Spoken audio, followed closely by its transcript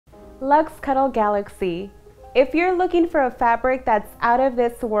Luxe Cuddle Galaxy. If you're looking for a fabric that's out of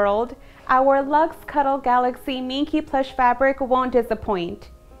this world, our Luxe Cuddle Galaxy Minky Plush fabric won't disappoint.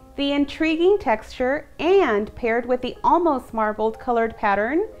 The intriguing texture and paired with the almost marbled colored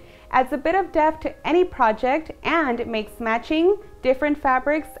pattern adds a bit of depth to any project and makes matching different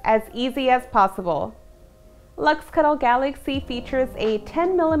fabrics as easy as possible. Luxe Cuddle Galaxy features a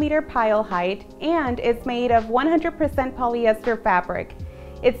 10mm pile height and is made of 100% polyester fabric.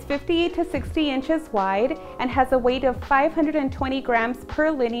 It's 58 to 60 inches wide and has a weight of 520 grams per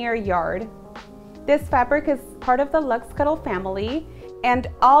linear yard. This fabric is part of the Luxe Cuddle family, and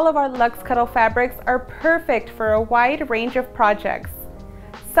all of our Luxe Cuddle fabrics are perfect for a wide range of projects.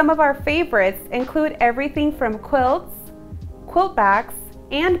 Some of our favorites include everything from quilts, quilt backs,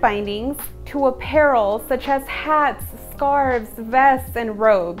 and bindings to apparel such as hats, scarves, vests, and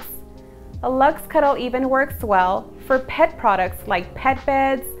robes. A Luxe Cuddle even works well for pet products like pet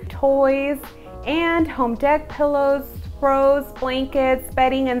beds, toys, and home deck pillows, throws, blankets,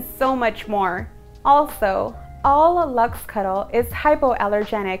 bedding, and so much more. Also, all Luxe Cuddle is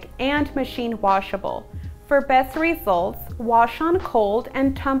hypoallergenic and machine washable. For best results, wash on cold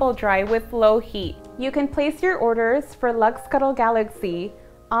and tumble dry with low heat. You can place your orders for Luxe Cuddle Galaxy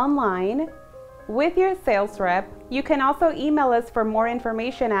online with your sales rep. You can also email us for more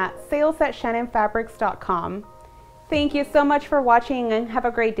information at sales@shannonfabrics.com. Thank you so much for watching and have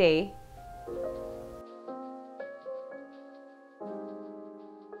a great day.